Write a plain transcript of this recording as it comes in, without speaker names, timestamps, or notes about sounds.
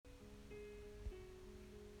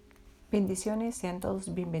Bendiciones, sean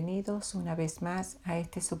todos bienvenidos una vez más a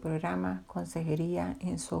su programa Consejería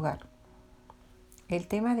en su Hogar. El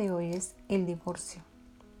tema de hoy es el divorcio.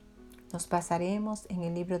 Nos basaremos en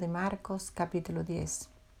el libro de Marcos capítulo 10.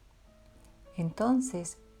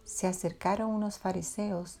 Entonces se acercaron unos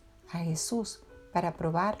fariseos a Jesús para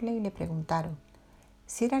probarle y le preguntaron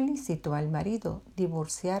si era lícito al marido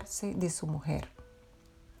divorciarse de su mujer.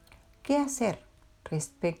 ¿Qué hacer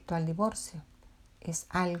respecto al divorcio? ¿Es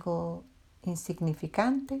algo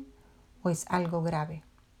insignificante o es algo grave?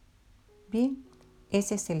 Bien,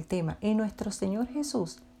 ese es el tema y nuestro Señor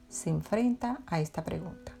Jesús se enfrenta a esta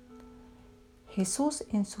pregunta. Jesús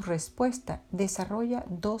en su respuesta desarrolla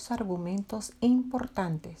dos argumentos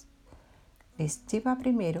importantes. Les lleva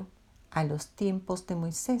primero a los tiempos de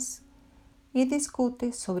Moisés y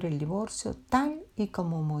discute sobre el divorcio tal y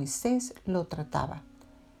como Moisés lo trataba.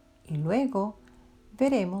 Y luego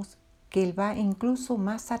veremos que él va incluso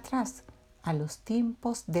más atrás, a los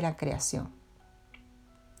tiempos de la creación.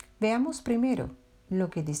 Veamos primero lo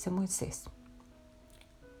que dice Moisés.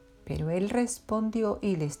 Pero él respondió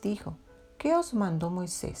y les dijo, ¿qué os mandó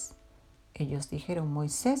Moisés? Ellos dijeron,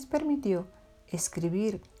 Moisés permitió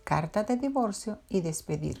escribir carta de divorcio y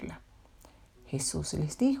despedirla. Jesús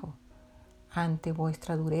les dijo, ante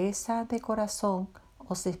vuestra dureza de corazón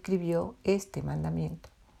os escribió este mandamiento.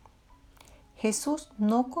 Jesús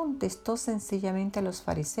no contestó sencillamente a los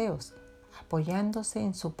fariseos, apoyándose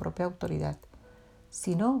en su propia autoridad,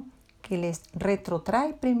 sino que les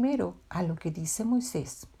retrotrae primero a lo que dice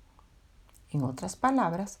Moisés. En otras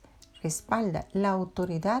palabras, respalda la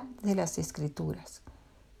autoridad de las Escrituras.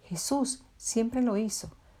 Jesús siempre lo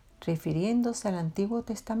hizo, refiriéndose al Antiguo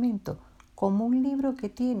Testamento como un libro que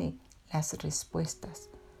tiene las respuestas,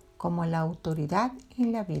 como la autoridad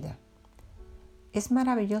en la vida. Es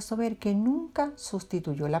maravilloso ver que nunca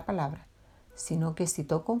sustituyó la palabra, sino que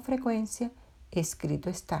citó con frecuencia, escrito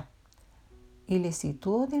está, y le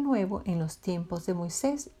situó de nuevo en los tiempos de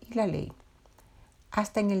Moisés y la ley.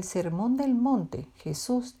 Hasta en el Sermón del Monte,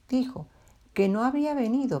 Jesús dijo que no había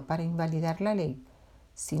venido para invalidar la ley,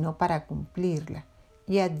 sino para cumplirla,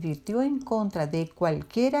 y advirtió en contra de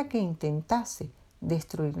cualquiera que intentase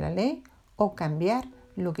destruir la ley o cambiar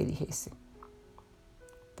lo que dijese.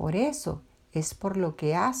 Por eso, es por lo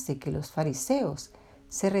que hace que los fariseos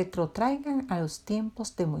se retrotraigan a los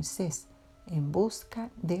tiempos de Moisés en busca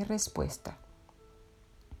de respuesta.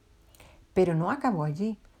 Pero no acabó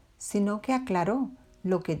allí, sino que aclaró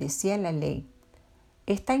lo que decía la ley.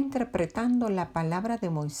 Está interpretando la palabra de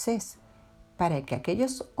Moisés para que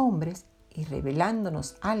aquellos hombres, y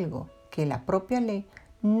revelándonos algo que la propia ley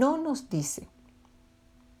no nos dice,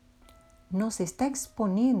 nos está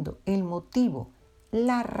exponiendo el motivo,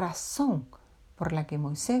 la razón por la que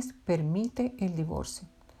Moisés permite el divorcio.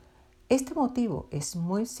 Este motivo es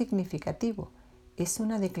muy significativo. Es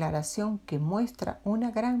una declaración que muestra una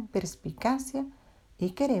gran perspicacia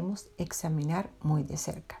y queremos examinar muy de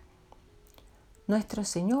cerca. Nuestro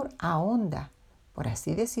Señor ahonda, por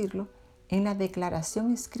así decirlo, en la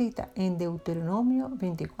declaración escrita en Deuteronomio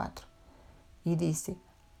 24 y dice,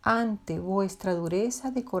 ante vuestra dureza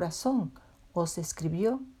de corazón os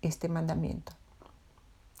escribió este mandamiento.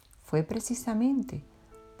 Fue precisamente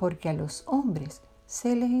porque a los hombres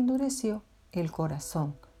se les endureció el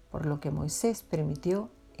corazón, por lo que Moisés permitió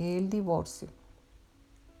el divorcio.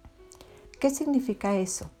 ¿Qué significa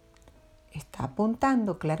eso? Está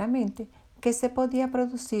apuntando claramente que se podía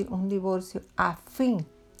producir un divorcio a fin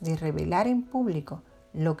de revelar en público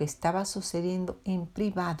lo que estaba sucediendo en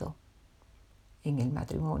privado en el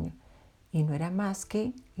matrimonio, y no era más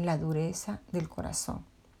que la dureza del corazón.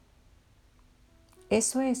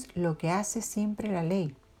 Eso es lo que hace siempre la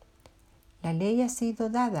ley. La ley ha sido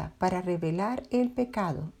dada para revelar el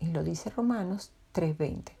pecado, y lo dice Romanos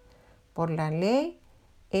 3:20. Por la ley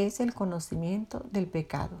es el conocimiento del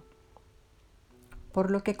pecado,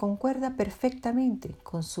 por lo que concuerda perfectamente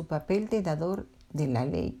con su papel de dador de la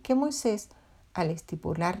ley, que Moisés, al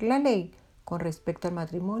estipular la ley con respecto al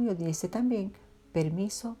matrimonio, diese también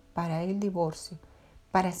permiso para el divorcio,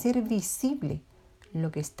 para hacer visible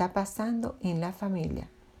lo que está pasando en la familia.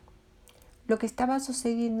 Lo que estaba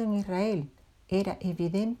sucediendo en Israel era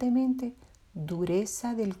evidentemente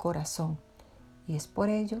dureza del corazón, y es por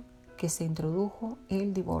ello que se introdujo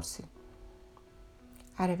el divorcio.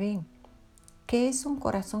 Ahora bien, ¿qué es un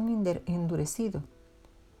corazón endurecido?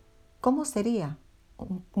 ¿Cómo sería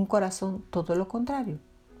un corazón todo lo contrario?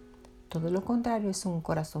 Todo lo contrario es un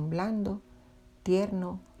corazón blando,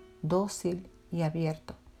 tierno, dócil y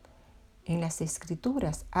abierto. En las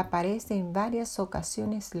Escrituras aparece en varias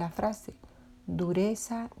ocasiones la frase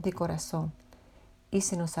dureza de corazón y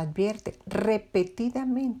se nos advierte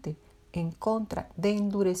repetidamente en contra de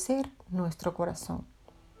endurecer nuestro corazón.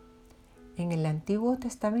 En el Antiguo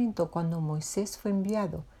Testamento, cuando Moisés fue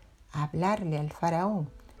enviado a hablarle al faraón,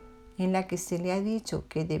 en la que se le ha dicho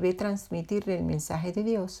que debe transmitirle el mensaje de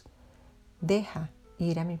Dios, deja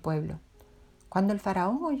ir a mi pueblo. Cuando el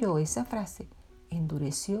faraón oyó esa frase,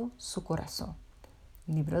 endureció su corazón.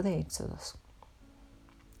 Libro de Éxodos.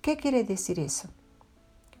 ¿Qué quiere decir eso?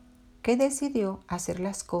 Que decidió hacer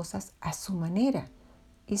las cosas a su manera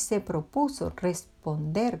y se propuso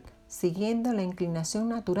responder siguiendo la inclinación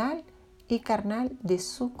natural y carnal de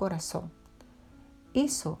su corazón.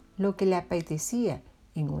 Hizo lo que le apetecía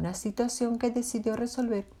en una situación que decidió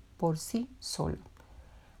resolver por sí solo,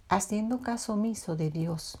 haciendo caso omiso de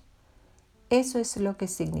Dios. Eso es lo que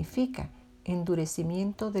significa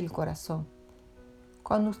endurecimiento del corazón.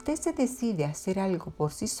 Cuando usted se decide a hacer algo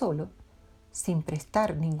por sí solo, sin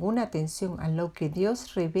prestar ninguna atención a lo que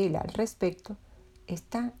Dios revela al respecto,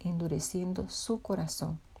 está endureciendo su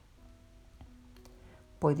corazón.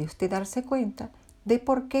 Puede usted darse cuenta de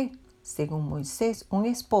por qué, según Moisés, un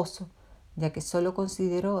esposo, ya que solo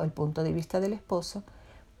consideró el punto de vista del esposo,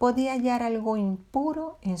 podía hallar algo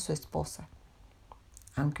impuro en su esposa,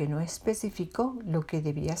 aunque no especificó lo que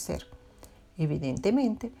debía hacer.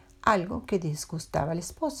 Evidentemente, algo que disgustaba al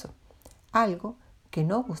esposo, algo que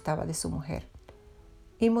no gustaba de su mujer.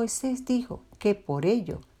 Y Moisés dijo que por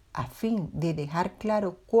ello, a fin de dejar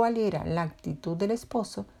claro cuál era la actitud del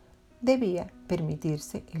esposo, debía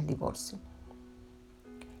permitirse el divorcio.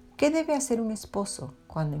 ¿Qué debe hacer un esposo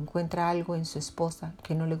cuando encuentra algo en su esposa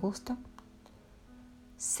que no le gusta?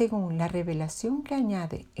 Según la revelación que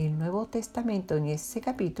añade el Nuevo Testamento en ese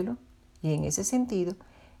capítulo, y en ese sentido,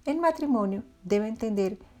 el matrimonio debe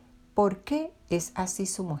entender por qué es así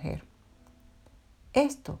su mujer.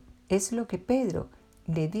 Esto es lo que Pedro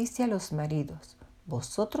le dice a los maridos: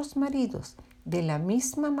 vosotros maridos, de la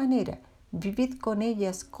misma manera, vivid con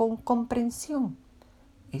ellas con comprensión.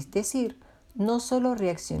 Es decir, no solo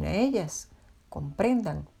reaccione a ellas,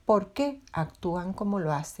 comprendan por qué actúan como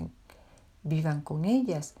lo hacen. Vivan con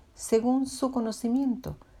ellas según su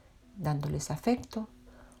conocimiento, dándoles afecto,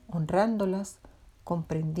 honrándolas,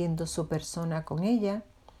 comprendiendo su persona con ella,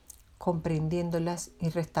 comprendiéndolas y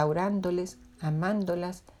restaurándoles,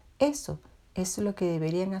 amándolas. Eso es lo que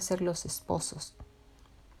deberían hacer los esposos.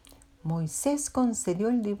 Moisés concedió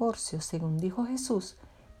el divorcio, según dijo Jesús,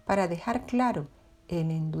 para dejar claro el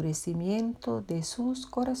endurecimiento de sus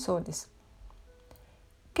corazones.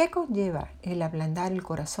 ¿Qué conlleva el ablandar el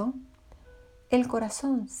corazón? El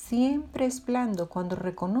corazón siempre es blando cuando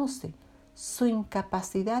reconoce su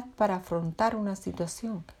incapacidad para afrontar una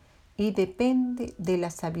situación y depende de la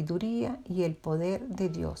sabiduría y el poder de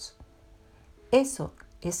Dios. Eso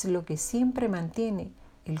es lo que siempre mantiene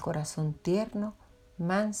el corazón tierno,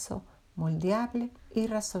 manso, moldeable y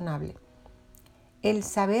razonable. El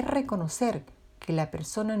saber reconocer que la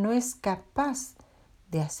persona no es capaz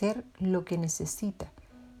de hacer lo que necesita.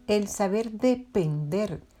 El saber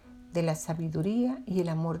depender de la sabiduría y el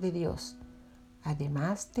amor de Dios,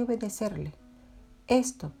 además de obedecerle.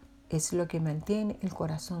 Esto es lo que mantiene el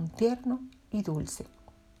corazón tierno y dulce.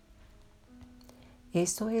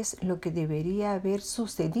 Eso es lo que debería haber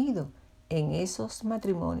sucedido en esos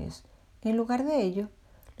matrimonios. En lugar de ello,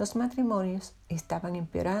 los matrimonios estaban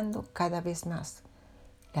empeorando cada vez más.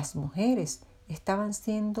 Las mujeres estaban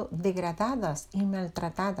siendo degradadas y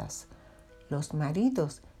maltratadas. Los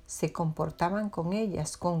maridos se comportaban con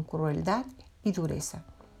ellas con crueldad y dureza.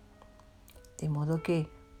 De modo que,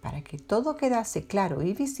 para que todo quedase claro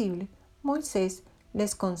y visible, Moisés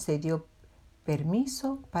les concedió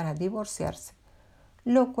permiso para divorciarse,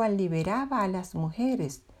 lo cual liberaba a las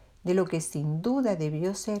mujeres de lo que sin duda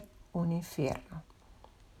debió ser un infierno.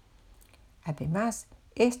 Además,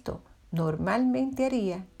 esto normalmente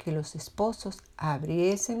haría que los esposos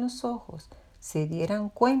abriesen los ojos, se dieran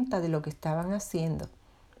cuenta de lo que estaban haciendo.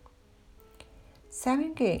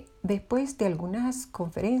 Saben que después de algunas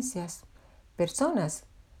conferencias, personas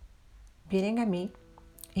vienen a mí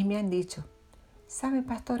y me han dicho: ¿sabe,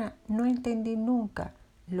 pastora? No entendí nunca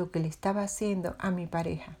lo que le estaba haciendo a mi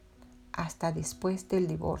pareja hasta después del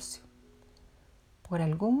divorcio. Por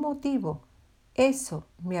algún motivo, eso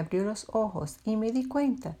me abrió los ojos y me di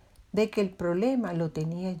cuenta de que el problema lo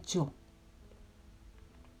tenía yo.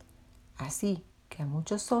 Así que a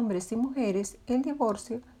muchos hombres y mujeres el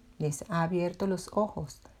divorcio les ha abierto los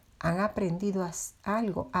ojos, han aprendido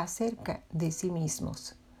algo acerca de sí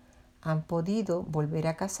mismos, han podido volver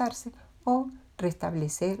a casarse o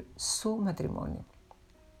restablecer su matrimonio.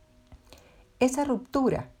 Esa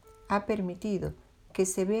ruptura ha permitido que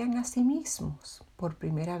se vean a sí mismos por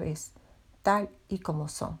primera vez, tal y como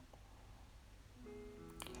son.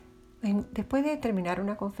 Después de terminar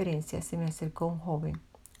una conferencia, se me acercó un joven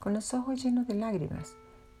con los ojos llenos de lágrimas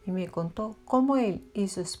y me contó cómo él y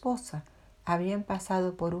su esposa habían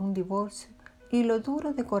pasado por un divorcio y lo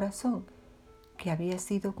duro de corazón que había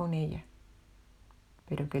sido con ella,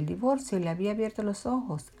 pero que el divorcio le había abierto los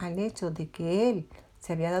ojos al hecho de que él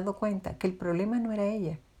se había dado cuenta que el problema no era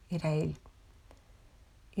ella, era él.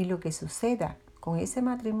 Y lo que suceda con ese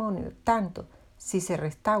matrimonio, tanto si se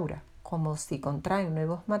restaura como si contraen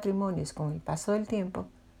nuevos matrimonios con el paso del tiempo,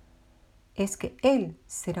 es que él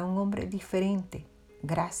será un hombre diferente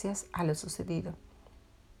gracias a lo sucedido.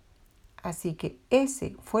 Así que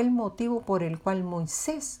ese fue el motivo por el cual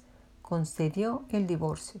Moisés concedió el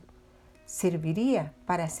divorcio. Serviría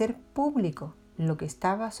para hacer público lo que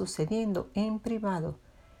estaba sucediendo en privado,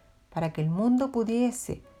 para que el mundo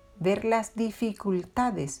pudiese ver las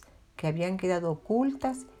dificultades que habían quedado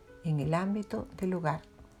ocultas en el ámbito del hogar.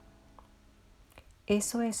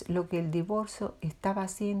 Eso es lo que el divorcio estaba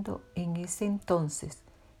haciendo en ese entonces.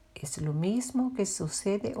 Es lo mismo que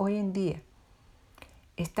sucede hoy en día.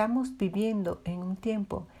 Estamos viviendo en un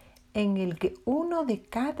tiempo en el que 1 de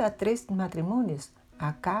cada 3 matrimonios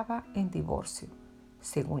acaba en divorcio,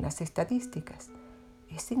 según las estadísticas.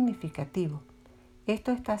 Es significativo.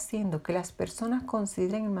 Esto está haciendo que las personas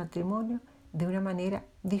consideren el matrimonio de una manera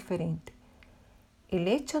diferente. El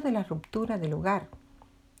hecho de la ruptura del hogar,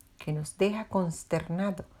 que nos deja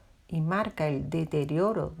consternado y marca el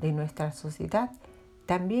deterioro de nuestra sociedad,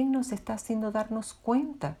 también nos está haciendo darnos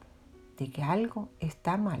cuenta de que algo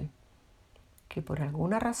está mal, que por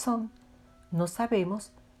alguna razón no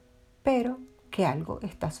sabemos, pero que algo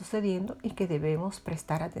está sucediendo y que debemos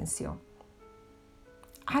prestar atención.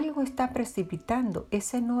 Algo está precipitando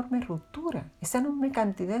esa enorme ruptura, esa enorme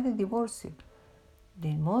cantidad de divorcio,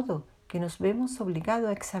 de modo que nos vemos obligados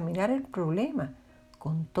a examinar el problema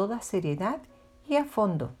con toda seriedad y a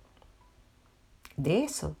fondo. De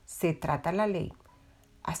eso se trata la ley.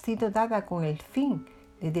 Ha sido dada con el fin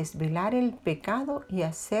de desvelar el pecado y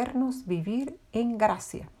hacernos vivir en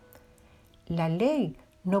gracia. La ley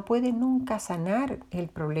no puede nunca sanar el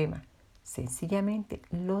problema, sencillamente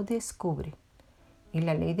lo descubre. Y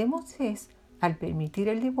la ley de Moisés, al permitir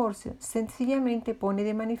el divorcio, sencillamente pone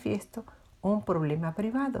de manifiesto un problema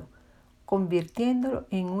privado, convirtiéndolo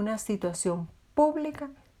en una situación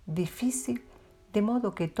pública difícil, de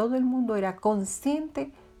modo que todo el mundo era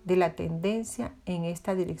consciente de la tendencia en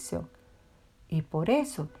esta dirección. Y por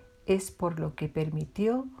eso es por lo que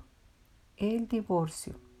permitió el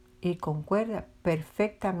divorcio y concuerda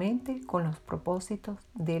perfectamente con los propósitos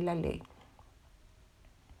de la ley.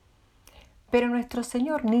 Pero nuestro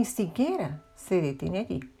Señor ni siquiera se detiene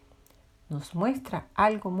allí. Nos muestra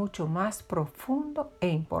algo mucho más profundo e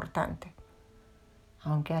importante.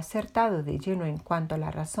 Aunque ha acertado de lleno en cuanto a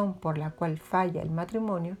la razón por la cual falla el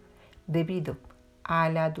matrimonio, debido a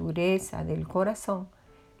la dureza del corazón,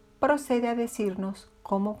 procede a decirnos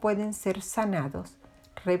cómo pueden ser sanados,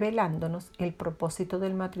 revelándonos el propósito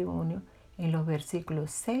del matrimonio en los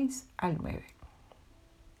versículos 6 al 9.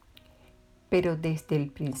 Pero desde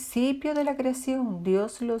el principio de la creación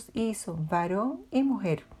Dios los hizo varón y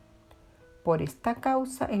mujer. Por esta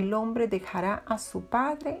causa el hombre dejará a su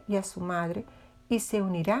padre y a su madre y se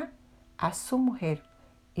unirá a su mujer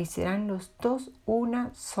y serán los dos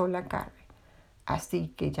una sola carne. Así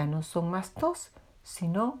que ya no son más dos,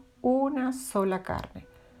 sino una sola carne.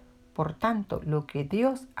 Por tanto, lo que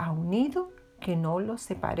Dios ha unido, que no lo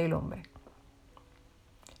separe el hombre.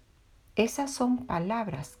 Esas son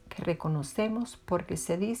palabras que reconocemos porque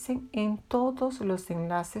se dicen en todos los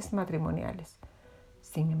enlaces matrimoniales.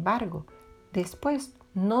 Sin embargo, después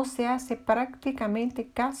no se hace prácticamente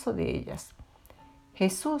caso de ellas.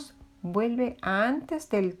 Jesús vuelve a antes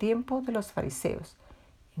del tiempo de los fariseos,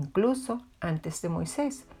 incluso antes de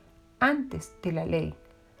Moisés, antes de la ley,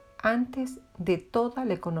 antes de toda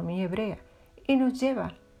la economía hebrea, y nos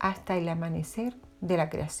lleva hasta el amanecer de la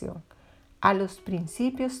creación, a los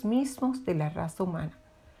principios mismos de la raza humana,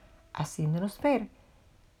 haciéndonos ver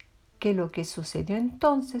que lo que sucedió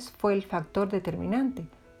entonces fue el factor determinante,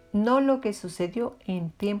 no lo que sucedió en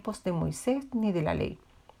tiempos de Moisés ni de la ley.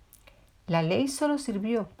 La ley solo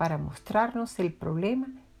sirvió para mostrarnos el problema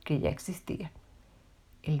que ya existía.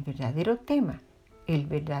 El verdadero tema, el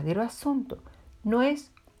verdadero asunto, no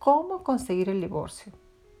es cómo conseguir el divorcio.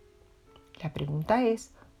 La pregunta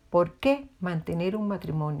es, ¿por qué mantener un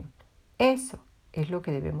matrimonio? Eso es lo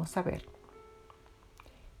que debemos saber.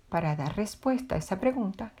 Para dar respuesta a esa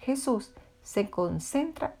pregunta, Jesús se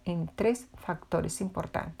concentra en 3 factores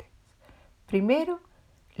importantes. Primero,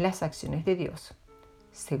 las acciones de Dios.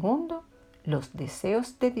 Segundo, los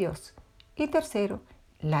deseos de Dios. Y tercero,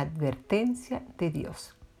 la advertencia de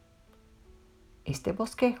Dios. Este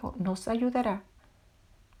bosquejo nos ayudará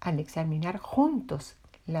al examinar juntos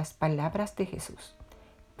las palabras de Jesús.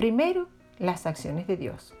 Primero, las acciones de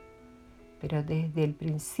Dios. Pero desde el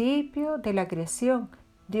principio de la creación,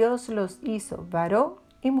 Dios los hizo varón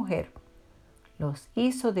y mujer. Los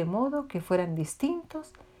hizo de modo que fueran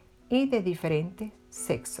distintos y de diferente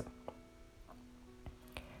sexo.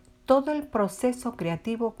 Todo el proceso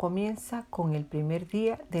creativo comienza con el primer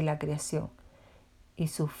día de la creación y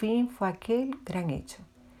su fin fue aquel gran hecho.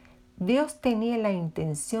 Dios tenía la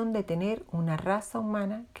intención de tener una raza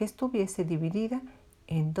humana que estuviese dividida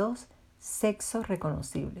en dos sexos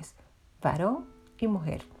reconocibles, varón y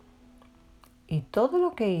mujer. Y todo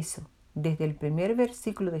lo que hizo desde el primer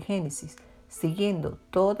versículo de Génesis, siguiendo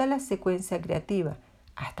toda la secuencia creativa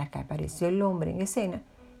hasta que apareció el hombre en escena,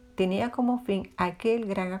 tenía como fin aquel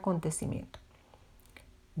gran acontecimiento.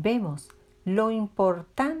 Vemos lo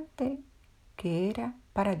importante que era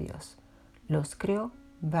para Dios. Los creó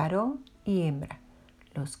varón y hembra.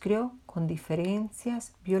 Los creó con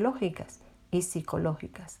diferencias biológicas y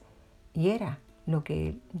psicológicas. Y era lo que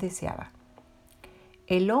él deseaba.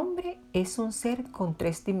 El hombre es un ser con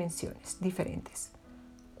 3 dimensiones diferentes: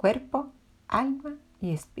 cuerpo, alma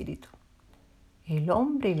y espíritu. El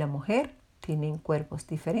hombre y la mujer tienen cuerpos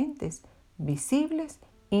diferentes, visibles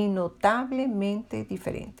y notablemente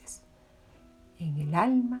diferentes. En el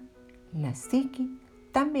alma, la psique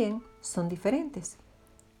también son diferentes.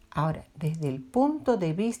 Ahora, desde el punto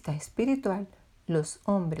de vista espiritual, los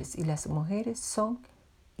hombres y las mujeres son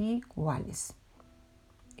iguales.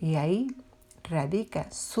 Y ahí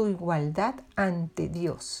radica su igualdad ante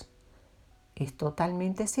Dios. Es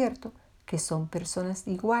totalmente cierto que son personas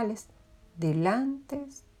iguales delante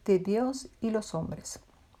de Dios y los hombres.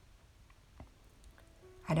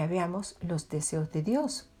 Ahora veamos los deseos de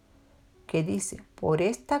Dios, que dice: por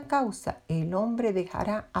esta causa el hombre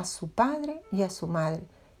dejará a su padre y a su madre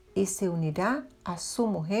y se unirá a su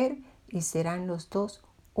mujer y serán los dos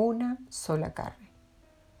una sola carne.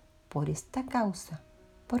 Por esta causa.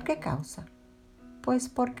 ¿Por qué causa? Pues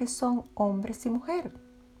porque son hombres y mujer.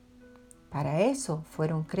 Para eso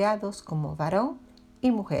fueron creados como varón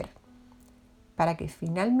y mujer, para que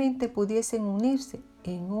finalmente pudiesen unirse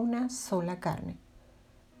en una sola carne.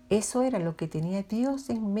 Eso era lo que tenía Dios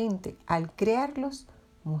en mente al crearlos,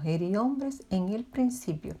 mujer y hombres, en el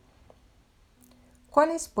principio.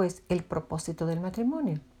 ¿Cuál es, pues, el propósito del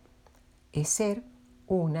matrimonio? Es ser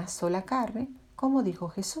una sola carne, como dijo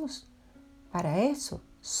Jesús. Para eso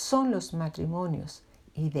son los matrimonios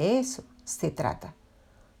y de eso se trata.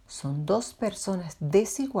 Son dos personas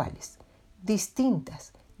desiguales,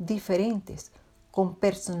 distintas, diferentes, con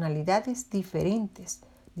personalidades diferentes,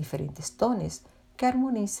 diferentes tonos, que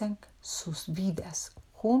armonizan sus vidas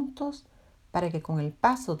juntos para que con el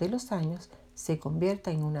paso de los años se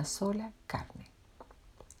convierta en una sola carne.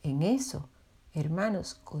 En eso,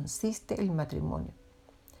 hermanos, consiste el matrimonio.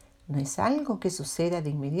 No es algo que suceda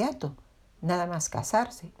de inmediato, nada más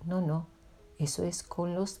casarse. No, eso es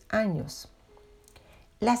con los años.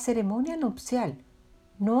 La ceremonia nupcial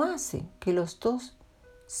no hace que los dos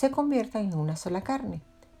se conviertan en una sola carne.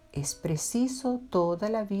 Es preciso toda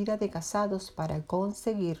la vida de casados para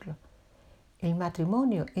conseguirlo. El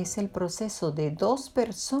matrimonio es el proceso de dos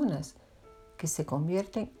personas que se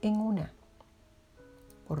convierten en una.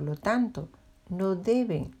 Por lo tanto, no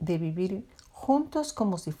deben de vivir juntos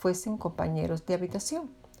como si fuesen compañeros de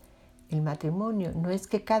habitación. El matrimonio no es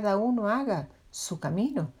que cada uno haga su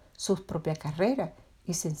camino, su propia carrera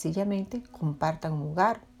y sencillamente compartan un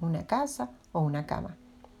hogar, una casa o una cama.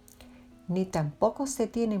 Ni tampoco se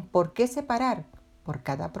tienen por qué separar por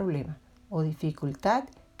cada problema o dificultad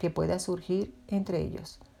que pueda surgir entre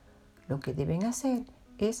ellos. Lo que deben hacer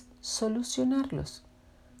es solucionarlos.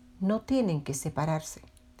 No tienen que separarse,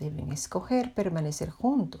 deben escoger permanecer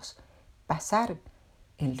juntos, pasar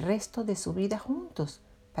el resto de su vida juntos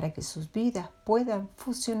para que sus vidas puedan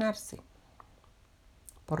fusionarse.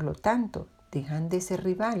 Por lo tanto, dejan de ser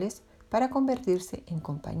rivales para convertirse en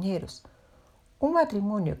compañeros. Un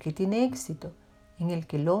matrimonio que tiene éxito, en el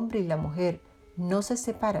que el hombre y la mujer no se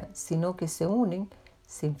separan, sino que se unen,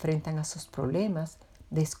 se enfrentan a sus problemas,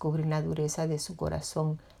 descubren la dureza de su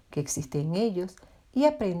corazón que existe en ellos y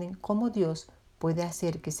aprenden cómo Dios puede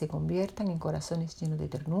hacer que se conviertan en corazones llenos de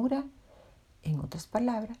ternura. En otras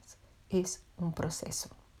palabras, es un proceso.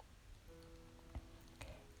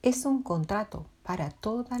 Es un contrato para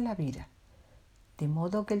toda la vida. De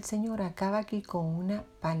modo que el Señor acaba aquí con una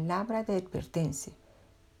palabra de advertencia.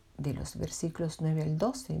 De los versículos 9 al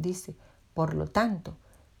 12 dice: por lo tanto,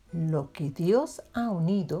 lo que Dios ha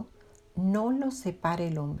unido, no lo separe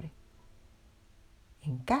el hombre.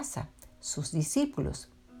 En casa, sus discípulos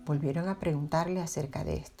volvieron a preguntarle acerca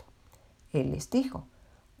de esto. Él les dijo: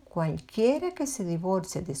 cualquiera que se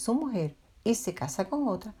divorcie de su mujer y se casa con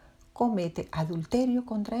otra, comete adulterio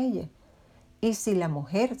contra ella. Y si la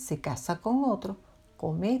mujer se casa con otro,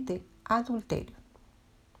 comete adulterio.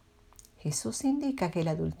 Jesús indica que el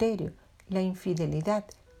adulterio, la infidelidad,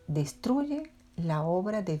 destruye la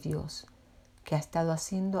obra de Dios que ha estado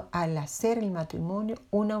haciendo al hacer el matrimonio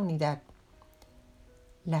una unidad.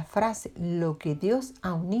 La frase "lo que Dios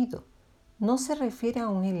ha unido" no se refiere a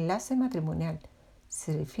un enlace matrimonial,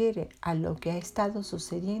 se refiere a lo que ha estado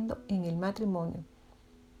sucediendo en el matrimonio.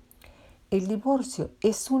 El divorcio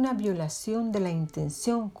es una violación de la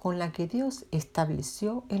intención con la que Dios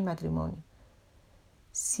estableció el matrimonio.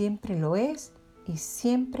 Siempre lo es y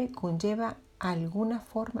siempre conlleva alguna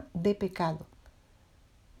forma de pecado.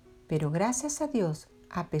 Pero gracias a Dios,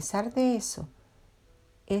 a pesar de eso,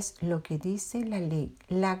 es lo que dice la ley.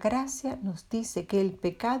 La gracia nos dice que el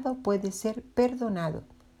pecado puede ser perdonado.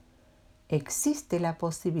 Existe la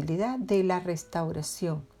posibilidad de la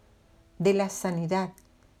restauración, de la sanidad,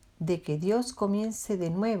 de que Dios comience de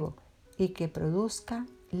nuevo y que produzca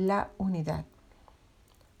la unidad.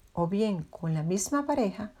 O bien con la misma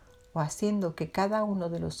pareja o haciendo que cada uno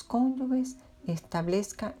de los cónyuges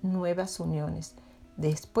establezca nuevas uniones,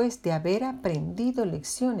 después de haber aprendido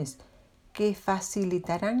lecciones que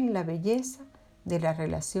facilitarán la belleza de la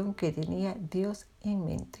relación que tenía Dios en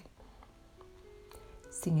mente.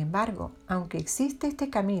 Sin embargo, aunque existe este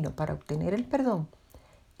camino para obtener el perdón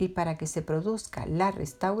y para que se produzca la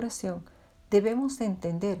restauración, debemos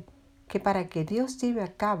entender que para que Dios lleve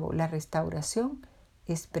a cabo la restauración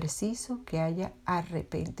es preciso que haya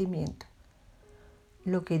arrepentimiento.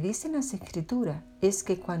 Lo que dicen las Escrituras es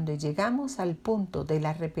que cuando llegamos al punto del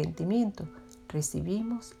arrepentimiento,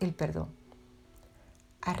 recibimos el perdón.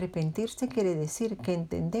 Arrepentirse quiere decir que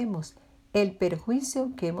entendemos el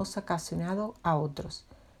perjuicio que hemos ocasionado a otros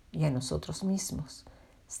y a nosotros mismos,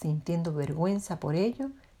 sintiendo vergüenza por ello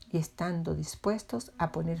y estando dispuestos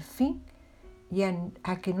a poner fin y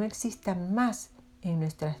a que no exista más en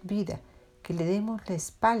nuestras vidas, que le demos la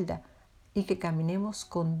espalda y que caminemos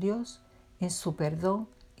con Dios en su perdón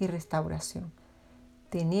y restauración,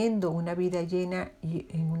 teniendo una vida llena y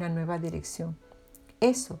en una nueva dirección.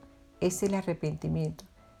 Eso es el arrepentimiento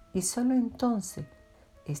y solo entonces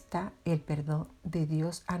está el perdón de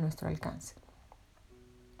Dios a nuestro alcance.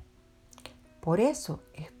 Por eso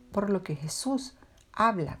es por lo que Jesús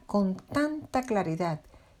habla con tanta claridad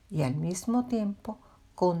y al mismo tiempo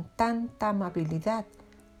con tanta amabilidad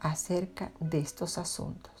acerca de estos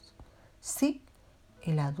asuntos. Sí,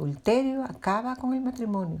 el adulterio acaba con el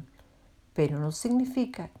matrimonio, pero no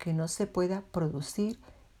significa que no se pueda producir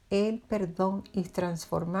el perdón y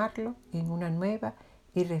transformarlo en una nueva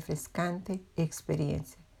y refrescante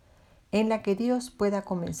experiencia, en la que Dios pueda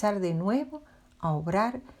comenzar de nuevo a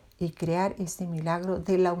obrar y crear ese milagro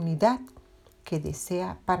de la unidad que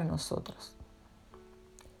desea para nosotros.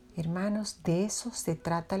 Hermanos, de eso se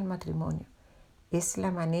trata el matrimonio. Es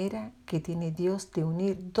la manera que tiene Dios de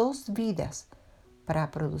unir dos vidas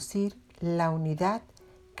para producir la unidad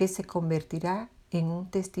que se convertirá en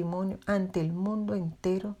un testimonio ante el mundo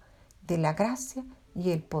entero de la gracia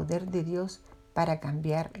y el poder de Dios para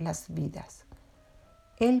cambiar las vidas.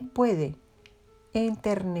 Él puede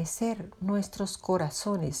enternecer nuestros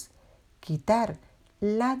corazones, quitar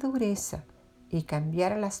la dureza y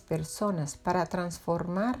cambiar a las personas para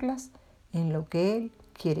transformarlas en lo que Él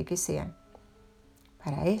quiere que sean.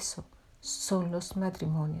 Para eso son los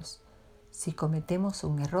matrimonios. Si cometemos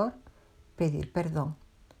un error, pedir perdón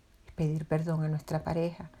a nuestra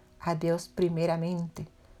pareja, a Dios primeramente,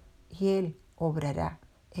 y Él obrará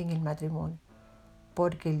en el matrimonio,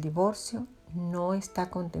 porque el divorcio no está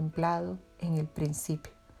contemplado en el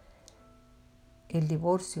principio. El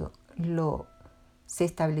divorcio se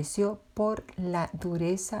estableció por la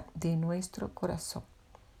dureza de nuestro corazón.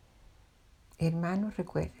 Hermanos,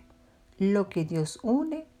 recuerden, lo que Dios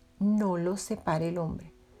une, no lo separe el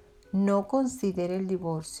hombre. No considere el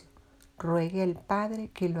divorcio. Ruegue al Padre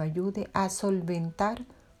que lo ayude a solventar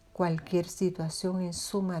cualquier situación en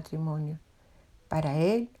su matrimonio. Para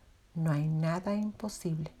Él no hay nada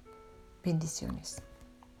imposible. Bendiciones.